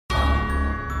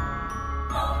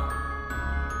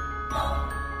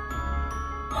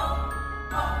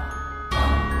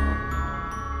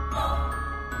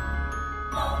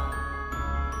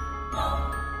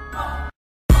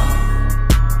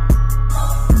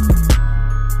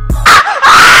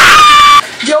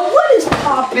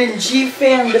And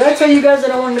G-Fam. Did I tell you guys that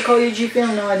I wanted to call you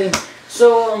G-Fam? No, I didn't.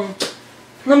 So,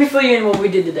 let me fill you in what we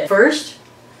did today. First,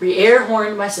 we air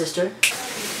horned my sister.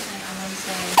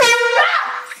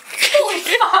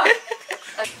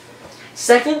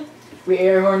 Second, we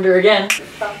air horned her again.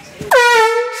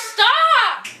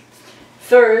 Stop!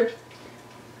 Third,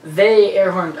 they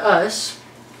air horned us,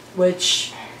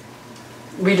 which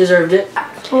we deserved it.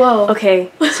 Whoa.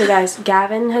 Okay, so guys,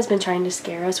 Gavin has been trying to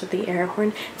scare us with the air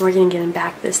horn, and we're gonna get him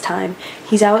back this time.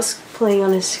 He's out playing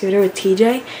on his scooter with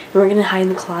TJ, and we're gonna hide in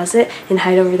the closet and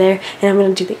hide over there, and I'm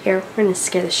gonna do the air horn and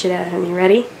scare the shit out of him. You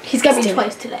ready? He's got me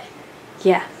twice today.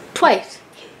 Yeah. Twice.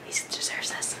 He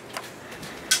deserves this.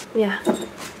 Yeah.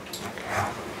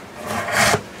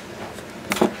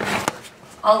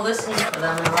 I'll listen for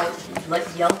them and like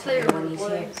yell to him when he's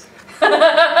here.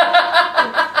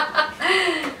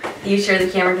 You sure the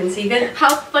camera can see good?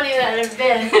 How funny that would have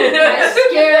been. I'm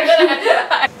scared.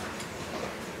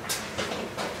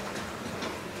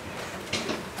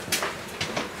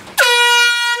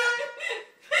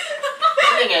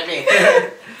 Looking at me.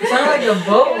 You sound like a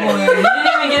boat horn. You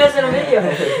didn't even get us in a video.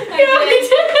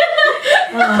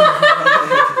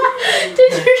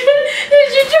 Did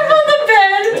you jump on the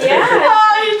bed? Yeah.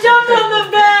 Oh, you jumped on the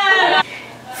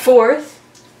bed. Fourth,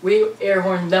 we air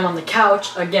horned them on the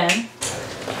couch again.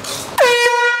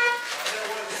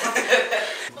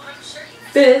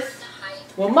 Fifth,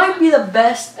 what might be the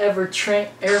best ever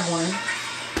air horn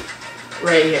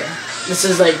right here. This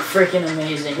is like freaking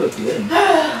amazing.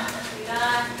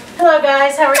 Hello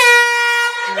guys, how are you?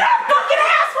 You're a fucking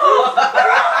asshole!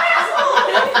 You're all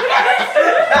assholes!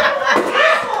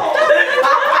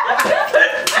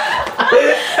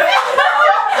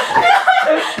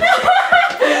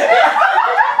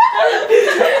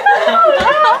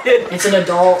 It's an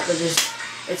adult that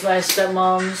it's my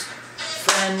stepmom's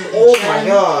friend. Oh Jen. my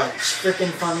god. It's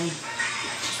freaking funny.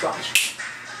 Just watch.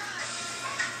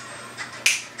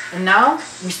 And now,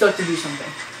 we still have to do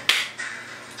something.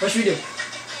 What should we do?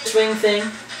 Swing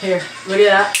thing. Here, look at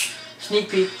that. Sneak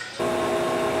peek.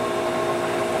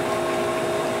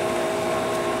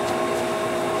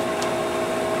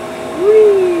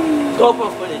 GoPro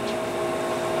footage.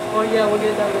 Oh yeah, we'll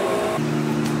get that later.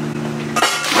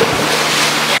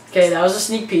 Okay, that was a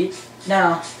sneak peek.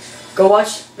 Now, go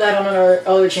watch that on our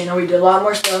other channel. We did a lot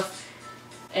more stuff.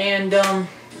 And,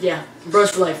 yeah,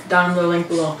 Bros for Life, down in the link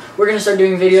below. We're going to start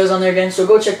doing videos on there again, so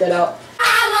go check that out.